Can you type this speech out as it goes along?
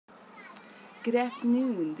Good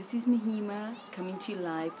afternoon, this is Mahima coming to you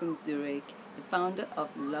live from Zurich, the founder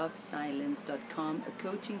of LoveSilence.com, a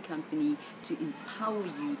coaching company to empower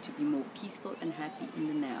you to be more peaceful and happy in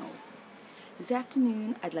the now. This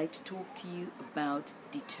afternoon, I'd like to talk to you about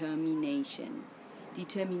determination.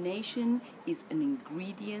 Determination is an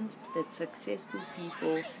ingredient that successful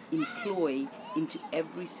people employ into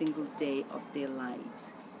every single day of their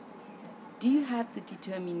lives. Do you have the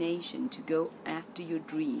determination to go after your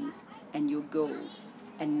dreams and your goals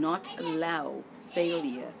and not allow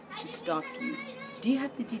failure to stop you? Do you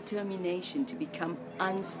have the determination to become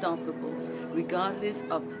unstoppable regardless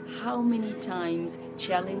of how many times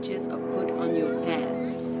challenges are put on your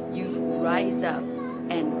path? You rise up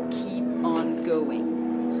and keep on going.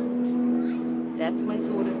 That's my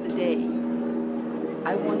thought of the day.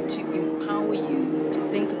 I want to empower you to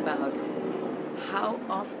think about how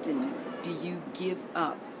often do you give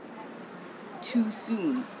up too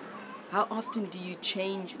soon? How often do you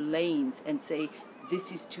change lanes and say,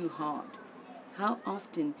 this is too hard? How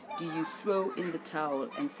often do you throw in the towel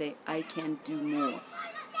and say, I can't do more?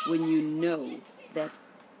 When you know that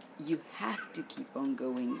you have to keep on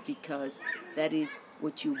going because that is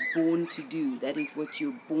what you're born to do. That is what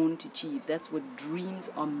you're born to achieve. That's what dreams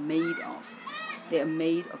are made of. They are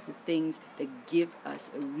made of the things that give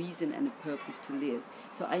us a reason and a purpose to live.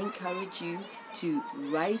 So I encourage you to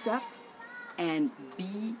rise up and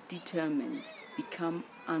be determined. Become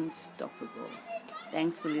unstoppable.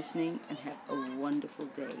 Thanks for listening and have a wonderful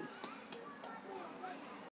day.